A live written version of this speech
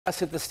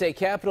Us at the state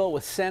capitol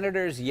with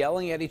senators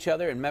yelling at each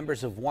other and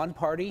members of one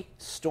party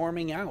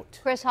storming out.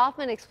 Chris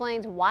Hoffman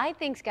explains why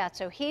things got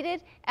so heated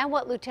and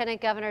what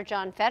Lieutenant Governor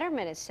John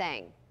Fetterman is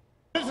saying.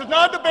 This is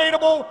not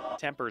debatable.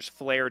 Tempers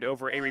flared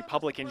over a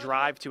Republican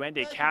drive to end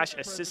a cash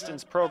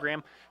assistance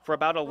program for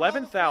about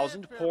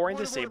 11,000 poor and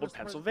disabled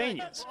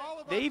Pennsylvanians.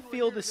 They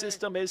feel the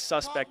system is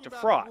suspect of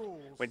fraud.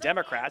 When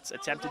Democrats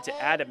attempted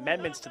to add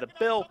amendments to the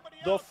bill,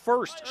 the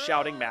first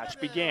shouting match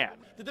began.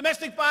 The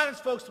domestic violence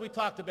folks we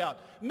talked about,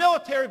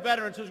 military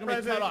veterans who's going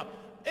to be cut off,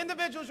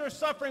 individuals who are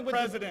suffering with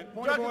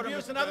drug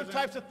abuse and other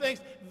types of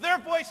things, their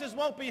voices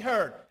won't be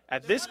heard.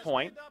 At this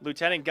point,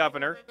 Lieutenant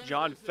Governor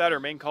John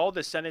Fetterman called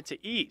the Senate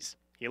to ease.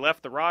 He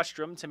left the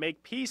rostrum to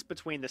make peace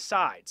between the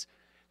sides.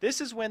 This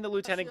is when the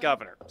Lieutenant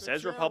Governor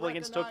says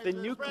Republicans took the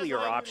nuclear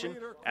option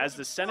as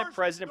the Senate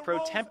President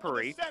pro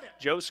tempore,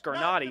 Joe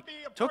Scarnati,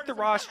 took the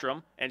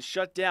rostrum and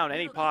shut down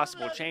any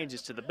possible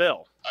changes to the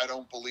bill. I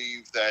don't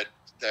believe that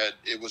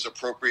it was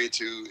appropriate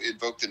to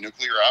invoke the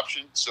nuclear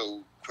option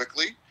so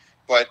quickly,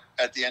 but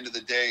at the end of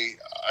the day,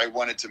 I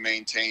wanted to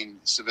maintain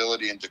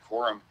civility and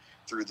decorum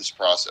through this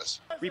process.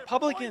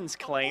 Republicans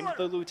claim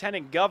the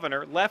Lieutenant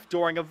Governor left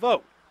during a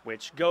vote,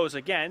 which goes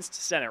against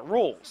Senate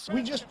rules.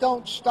 We just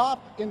don't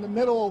stop in the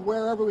middle of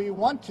wherever we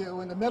want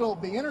to, in the middle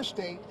of the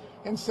interstate,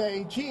 and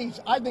say, geez,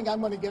 I think I'm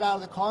going to get out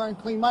of the car and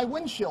clean my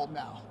windshield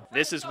now.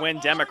 This is when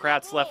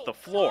Democrats left the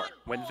floor.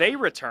 When they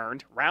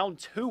returned, round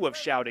two of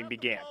shouting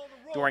began,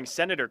 during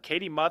Senator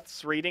Katie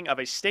Muth's reading of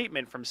a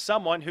statement from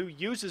someone who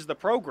uses the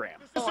program.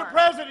 Mr.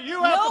 President,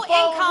 you have to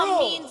follow the rules. No income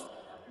means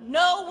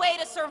no way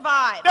to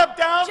survive. Step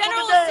down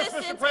General from the dais,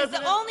 assistance Mr. President. is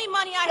the only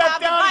money I Step have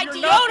to down, buy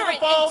you're not gonna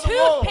follow deodorant the and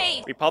rules.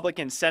 toothpaste.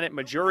 Republican Senate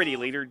Majority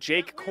Leader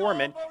Jake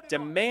Corman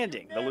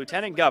demanding the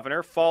Lieutenant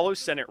Governor follow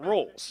Senate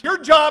rules. Your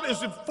job is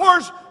to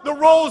enforce the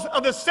rules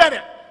of the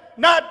Senate,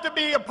 not to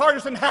be a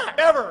partisan hack.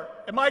 Ever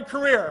in my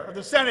career of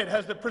the Senate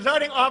has the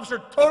presiding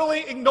officer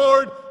totally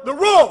ignored the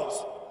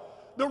rules.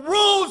 The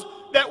rules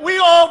that we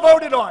all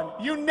voted on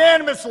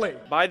unanimously.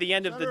 By the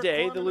end of the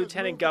day, the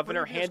Lieutenant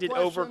Governor handed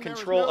over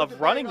control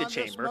of running the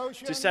chamber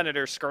to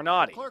Senator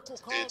Scarnati.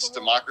 It's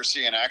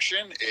democracy in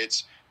action.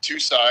 It's two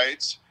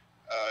sides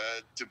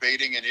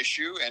debating an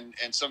issue,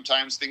 and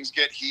sometimes things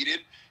get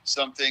heated.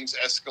 Some things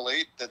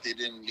escalate that they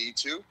didn't need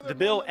to. The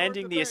bill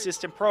ending the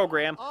assistant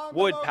program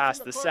would pass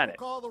the Senate.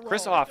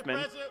 Chris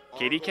Hoffman,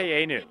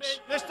 KDKA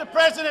News. Mr.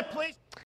 President, please.